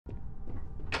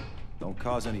Don't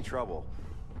cause any trouble.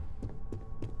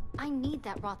 I need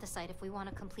that Rothecite if we want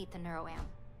to complete the neuroamp.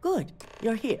 Good,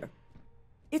 you're here.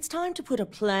 It's time to put a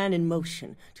plan in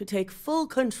motion to take full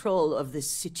control of this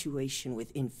situation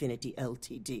with Infinity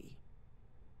Ltd.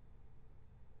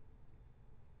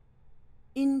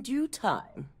 In due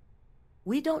time.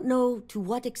 We don't know to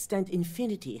what extent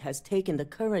Infinity has taken the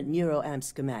current neuroamp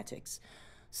schematics,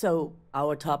 so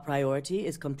our top priority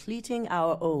is completing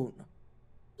our own.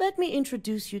 Let me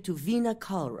introduce you to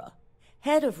Veena,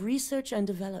 Head of Research and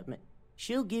Development.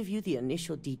 She'll give you the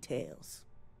initial details.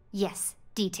 Yes,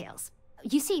 details.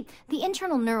 You see, the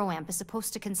internal neuroamp is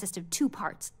supposed to consist of two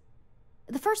parts.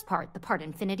 The first part, the part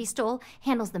Infinity stole,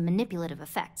 handles the manipulative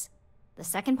effects. The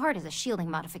second part is a shielding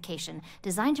modification,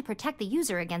 designed to protect the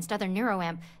user against other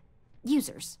neuroamp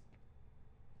users.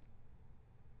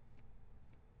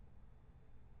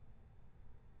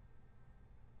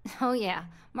 Oh yeah,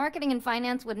 marketing and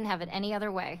finance wouldn't have it any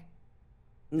other way.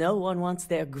 No one wants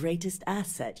their greatest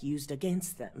asset used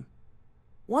against them.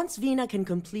 Once Veena can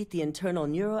complete the internal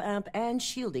neuroamp and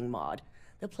shielding mod,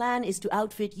 the plan is to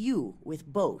outfit you with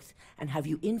both and have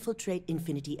you infiltrate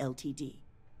Infinity Ltd.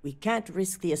 We can't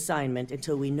risk the assignment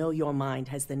until we know your mind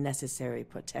has the necessary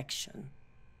protection.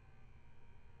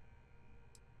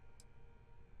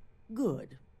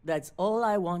 Good. That's all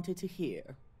I wanted to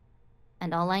hear.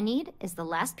 And all I need is the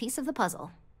last piece of the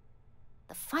puzzle.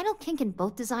 The final kink in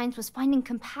both designs was finding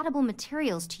compatible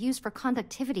materials to use for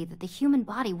conductivity that the human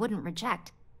body wouldn't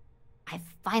reject.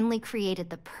 I've finally created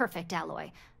the perfect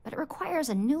alloy, but it requires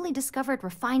a newly discovered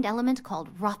refined element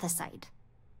called Rothecite.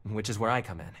 Which is where I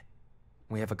come in.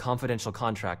 We have a confidential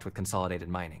contract with Consolidated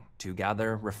Mining to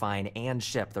gather, refine, and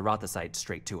ship the Rothecite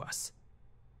straight to us.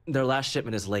 Their last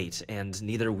shipment is late, and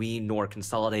neither we nor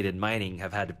Consolidated Mining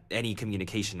have had any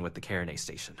communication with the Carinae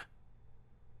station.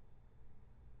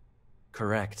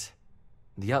 Correct.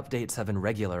 The updates have been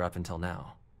regular up until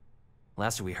now.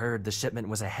 Last we heard, the shipment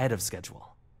was ahead of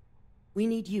schedule. We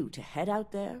need you to head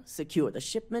out there, secure the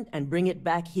shipment, and bring it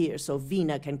back here so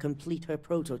Veena can complete her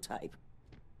prototype.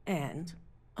 And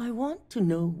I want to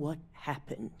know what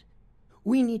happened.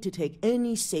 We need to take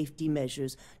any safety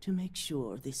measures to make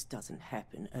sure this doesn't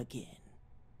happen again.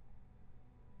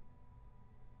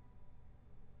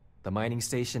 The mining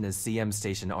station is CM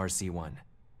Station RC-1.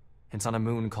 It's on a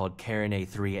moon called Carinae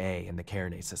 3A in the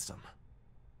Carinae system.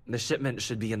 The shipment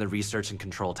should be in the research and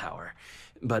control tower,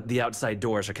 but the outside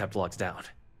doors are kept locked down.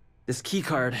 This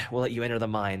keycard will let you enter the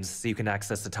mines so you can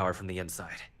access the tower from the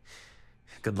inside.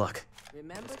 Good luck.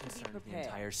 Remember to be prepared. The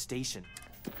entire station.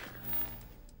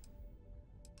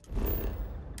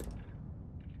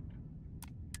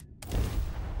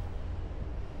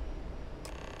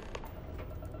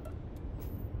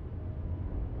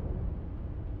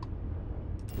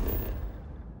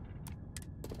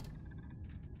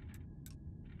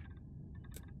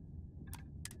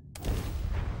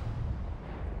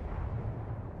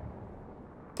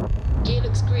 Gear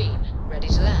looks green. Ready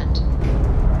to land.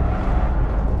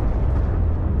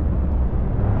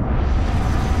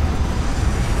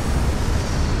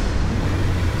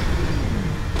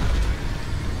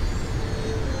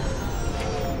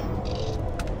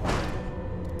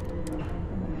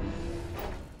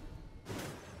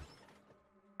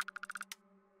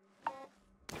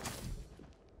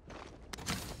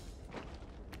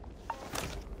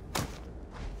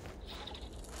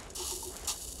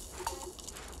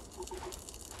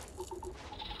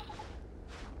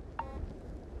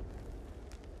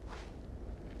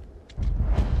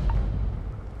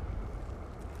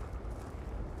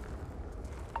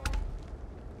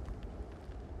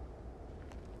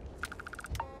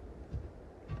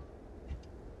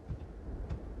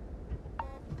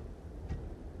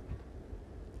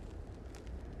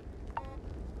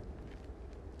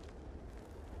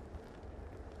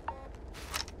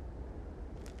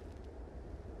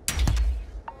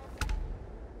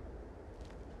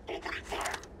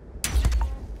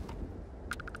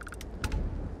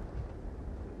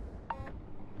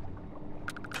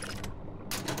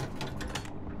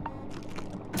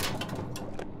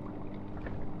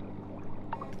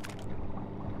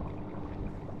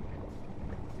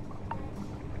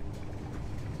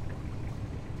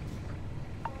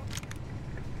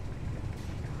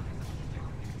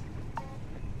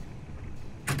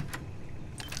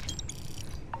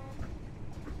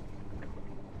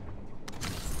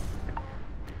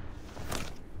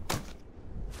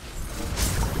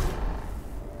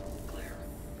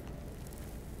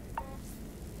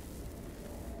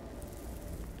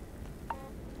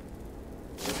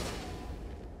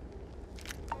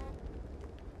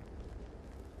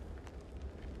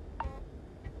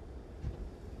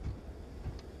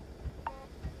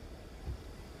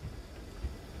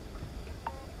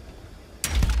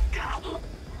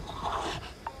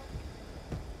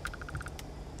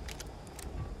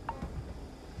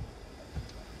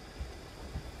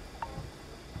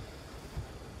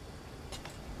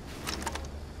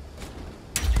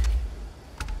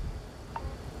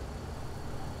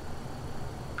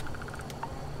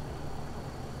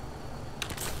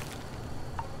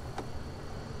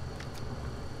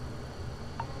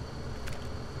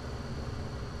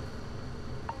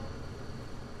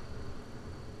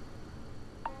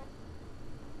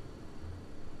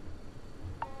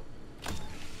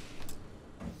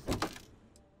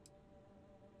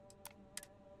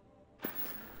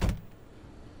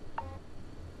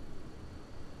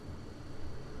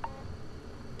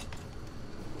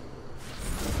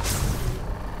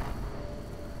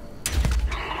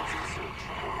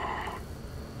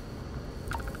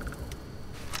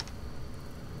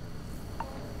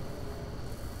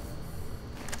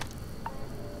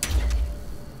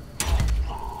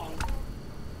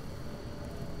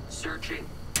 Searching.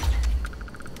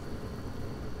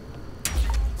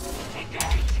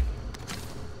 Engage.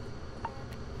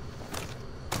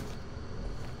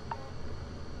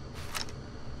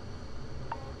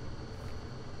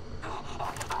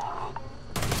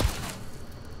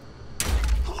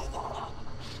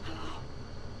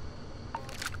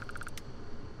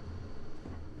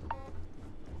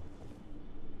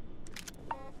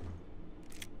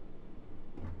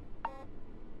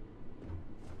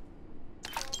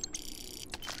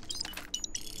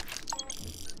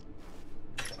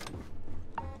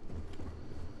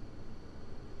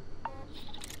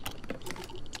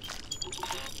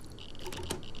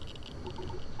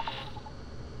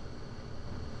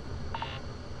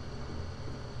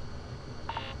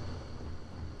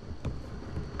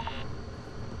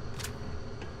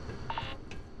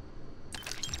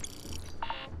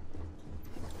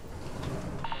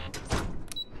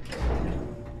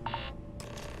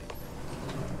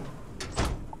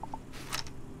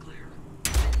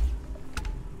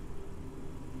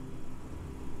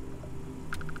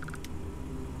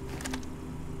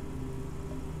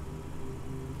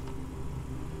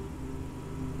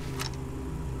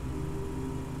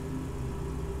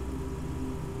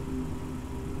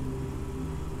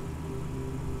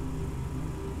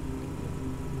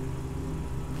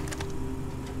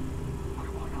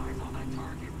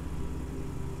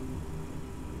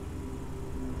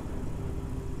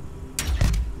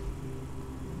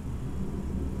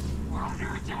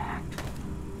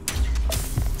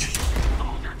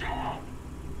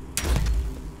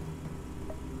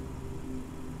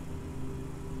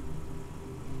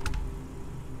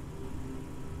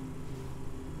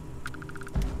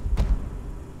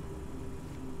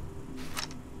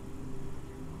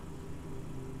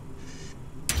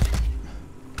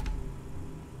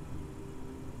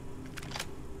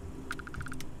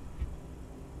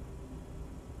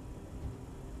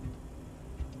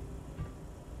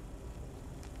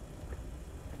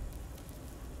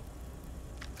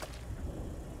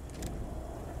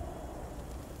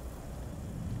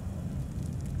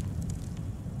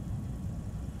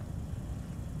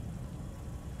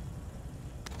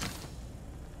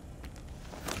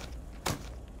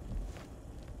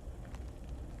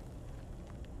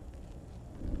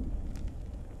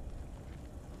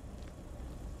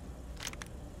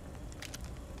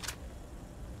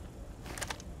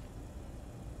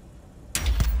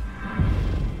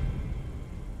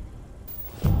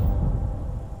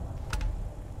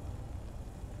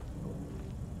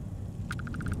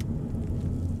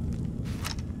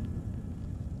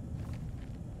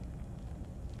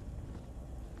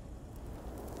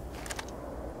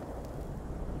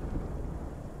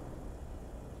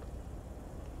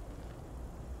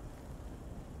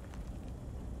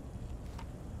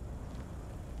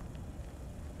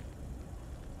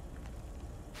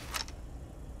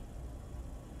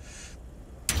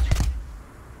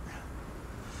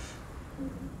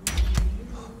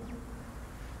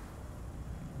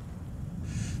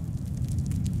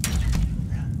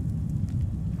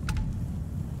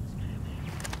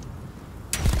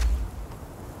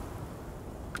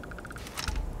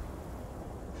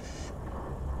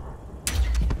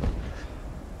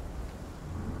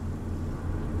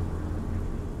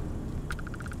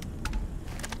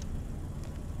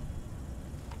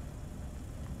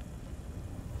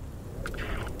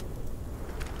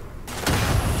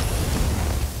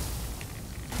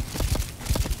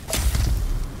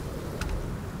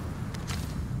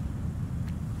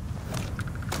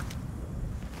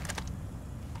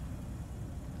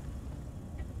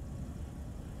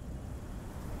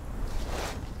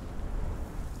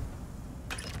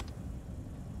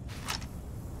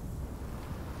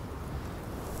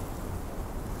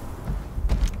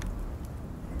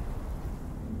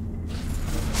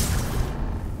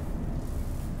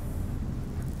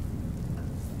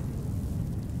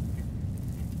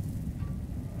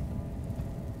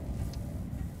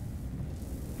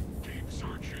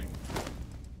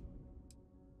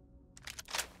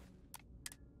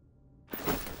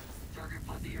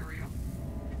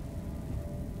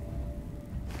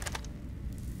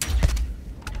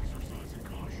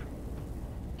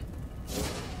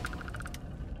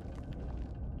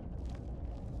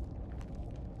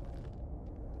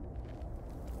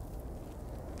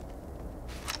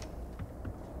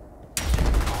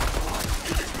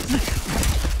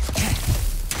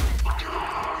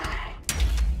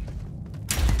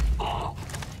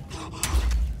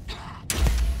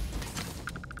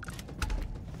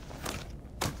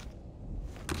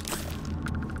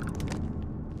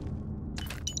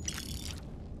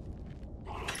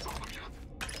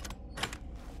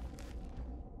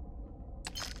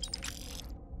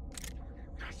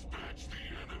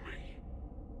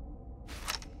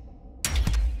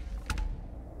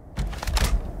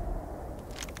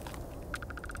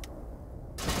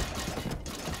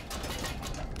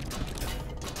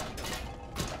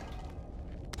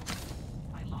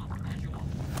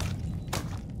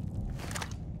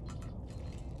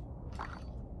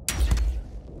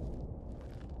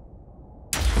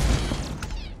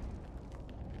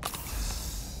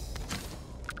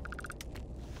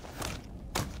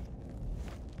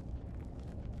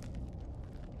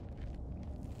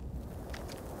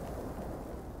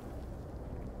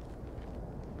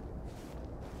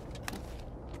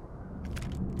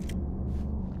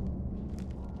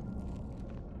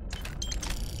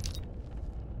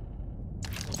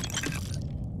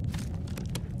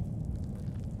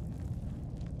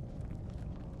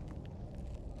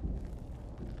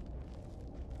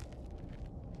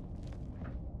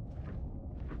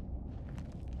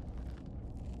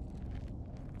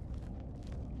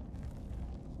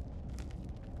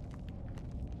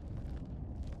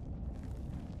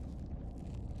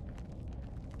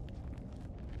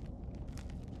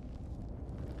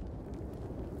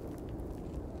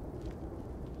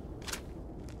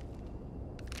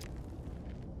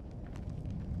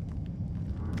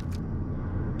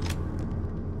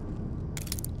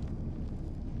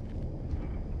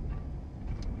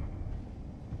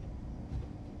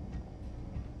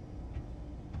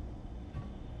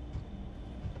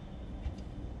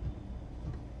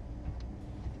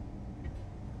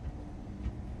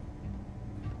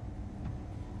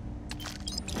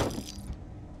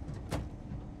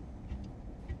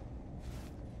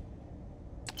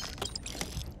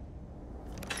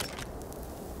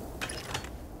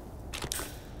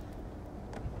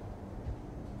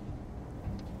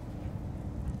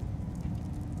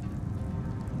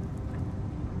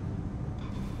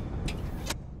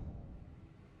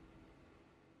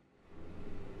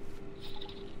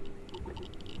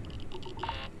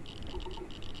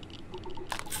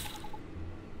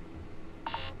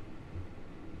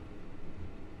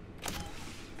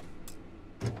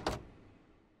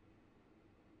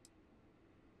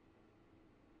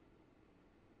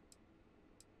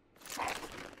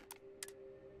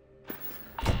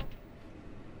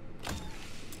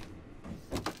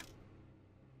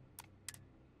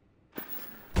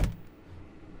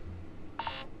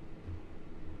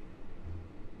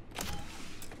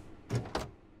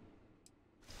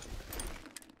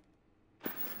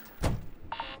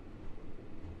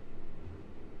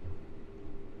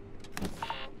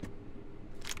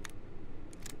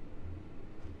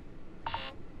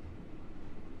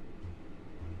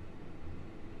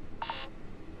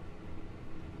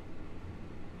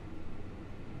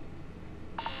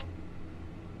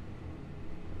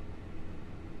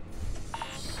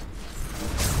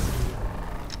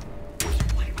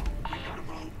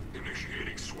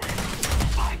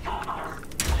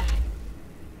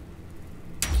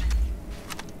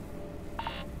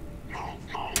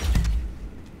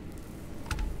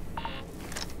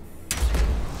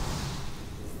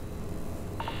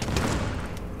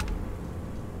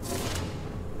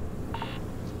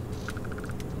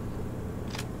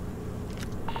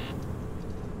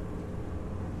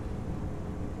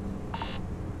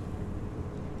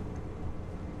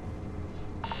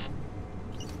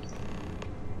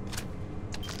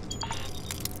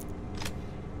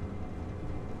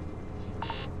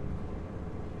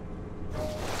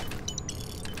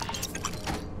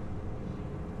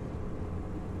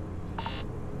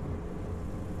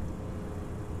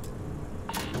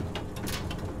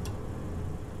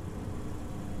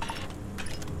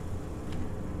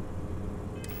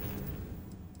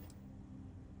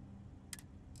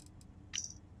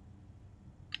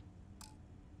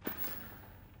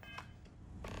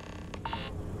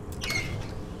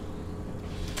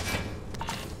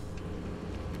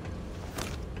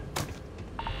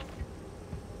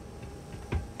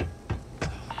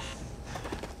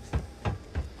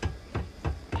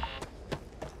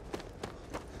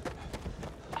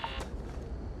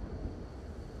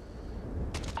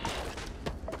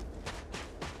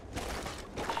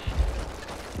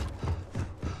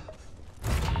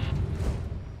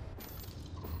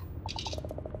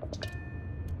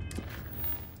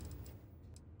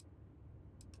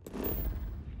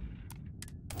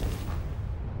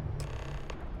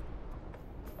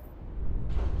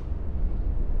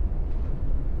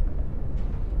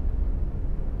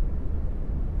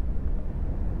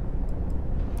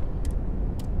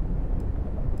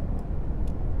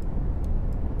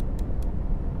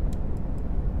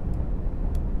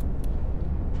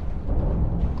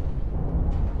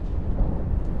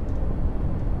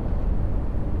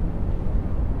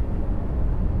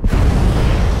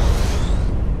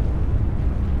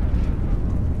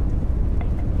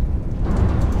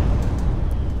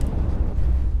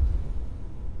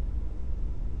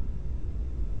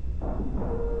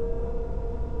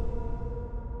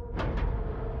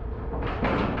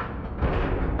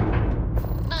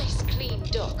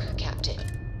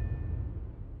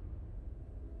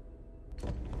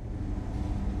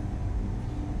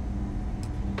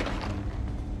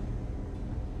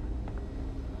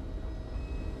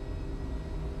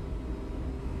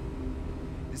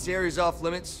 This area's off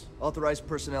limits. Authorized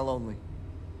personnel only.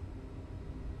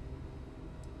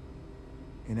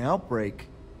 An outbreak?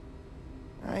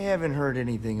 I haven't heard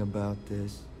anything about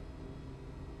this.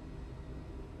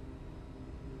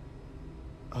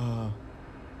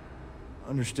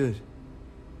 Understood.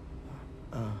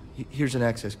 Here's an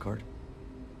access card.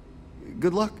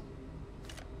 Good luck.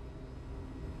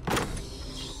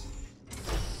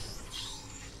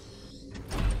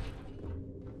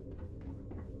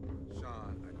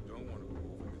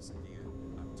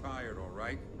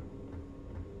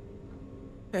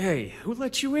 Hey, who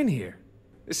let you in here?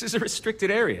 This is a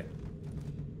restricted area.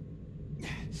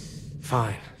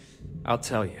 Fine. I'll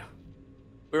tell you.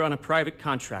 We're on a private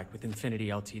contract with Infinity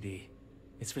Ltd.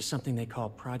 It's for something they call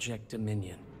Project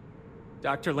Dominion.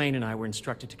 Dr. Lane and I were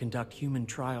instructed to conduct human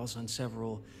trials on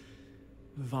several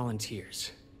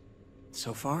volunteers.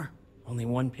 So far, only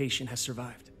one patient has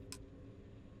survived.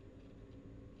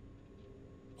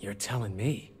 You're telling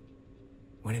me?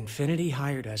 When Infinity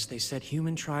hired us, they said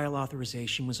human trial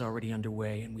authorization was already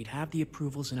underway and we'd have the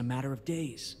approvals in a matter of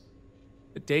days.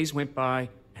 But days went by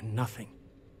and nothing.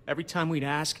 Every time we'd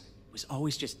ask, it was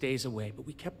always just days away, but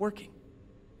we kept working.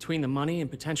 Between the money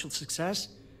and potential success,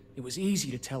 it was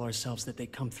easy to tell ourselves that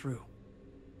they'd come through.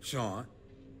 Sean,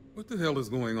 what the hell is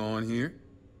going on here?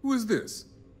 Who is this?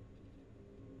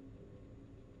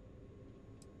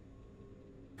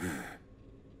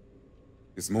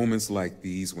 It's moments like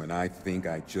these when I think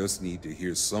I just need to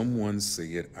hear someone say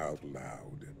it out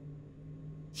loud.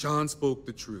 Sean spoke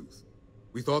the truth.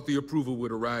 We thought the approval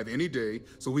would arrive any day,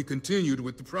 so we continued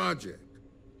with the project.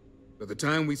 By the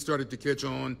time we started to catch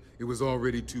on, it was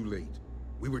already too late.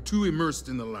 We were too immersed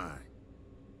in the lie.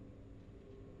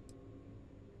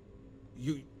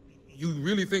 You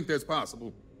really think that's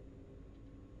possible?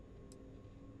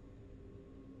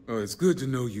 Oh, it's good to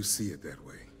know you see it that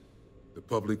way. The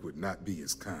public would not be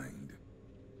as kind.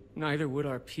 Neither would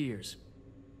our peers.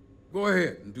 Go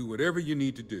ahead and do whatever you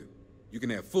need to do. You can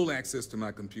have full access to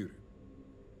my computer.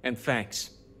 And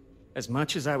thanks. As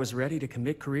much as I was ready to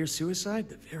commit career suicide,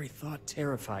 the very thought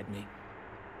terrified me.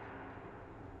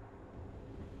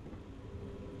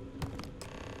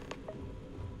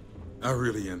 I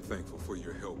really am thankful for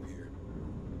your help here.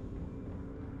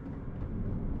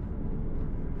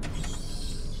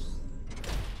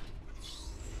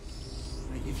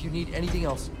 If you need anything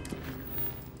else.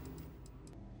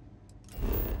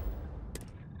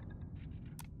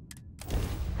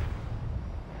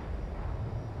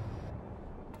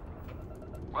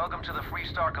 Welcome to the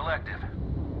Freestar Collective.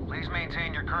 Please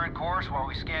maintain your current course while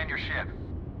we scan your ship.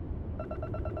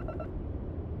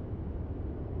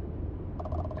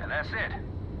 And that's it.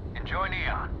 Enjoy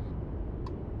Neon.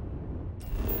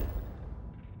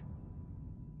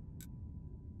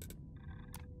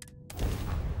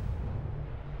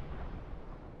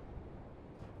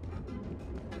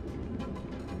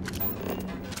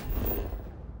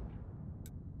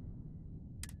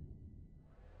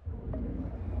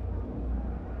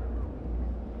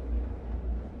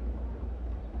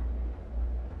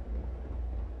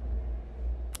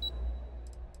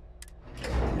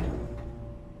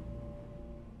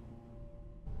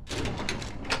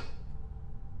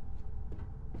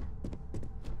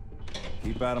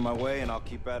 Keep out of my way, and I'll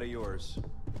keep out of yours.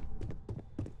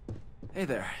 Hey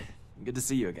there. Good to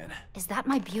see you again. Is that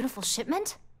my beautiful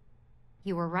shipment?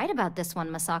 You were right about this one,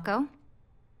 Masako.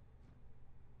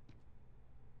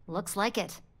 Looks like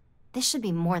it. This should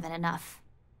be more than enough.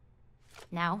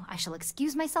 Now, I shall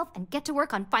excuse myself and get to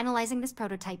work on finalizing this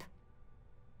prototype.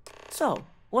 So,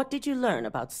 what did you learn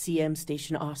about CM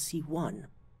Station RC-1?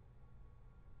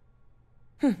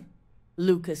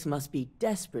 Lucas must be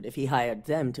desperate if he hired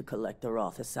them to collect the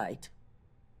Rothecite.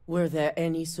 Were there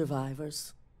any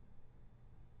survivors?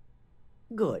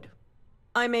 Good.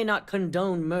 I may not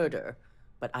condone murder,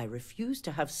 but I refuse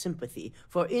to have sympathy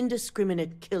for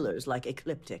indiscriminate killers like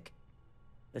Ecliptic,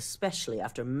 especially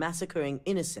after massacring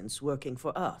innocents working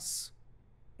for us.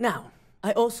 Now,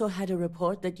 I also had a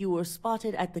report that you were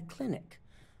spotted at the clinic.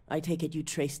 I take it you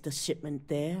traced the shipment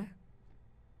there?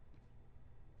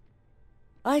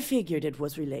 I figured it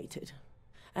was related.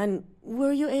 And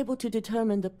were you able to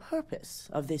determine the purpose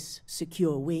of this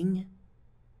secure wing?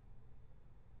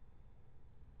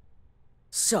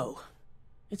 So,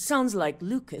 it sounds like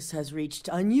Lucas has reached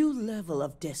a new level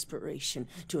of desperation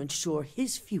to ensure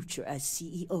his future as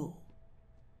CEO.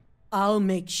 I'll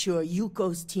make sure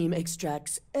Yuko's team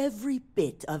extracts every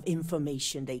bit of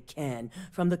information they can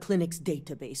from the clinic's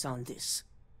database on this.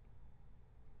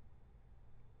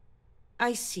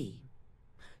 I see.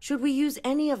 Should we use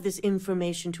any of this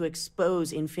information to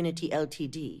expose Infinity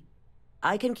Ltd?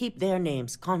 I can keep their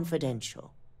names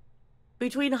confidential.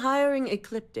 Between hiring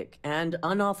Ecliptic and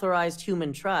unauthorized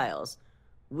human trials,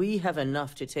 we have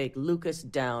enough to take Lucas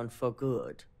down for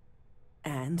good.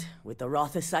 And with the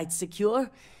Rothecite secure,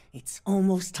 it's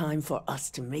almost time for us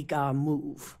to make our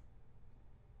move.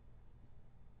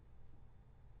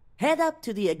 Head up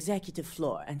to the executive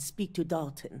floor and speak to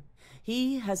Dalton.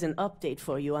 He has an update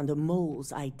for you on the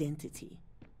mole's identity.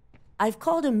 I've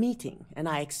called a meeting, and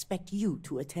I expect you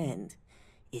to attend.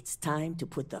 It's time to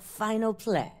put the final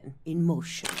plan in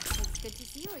motion. It's good to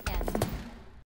see you again.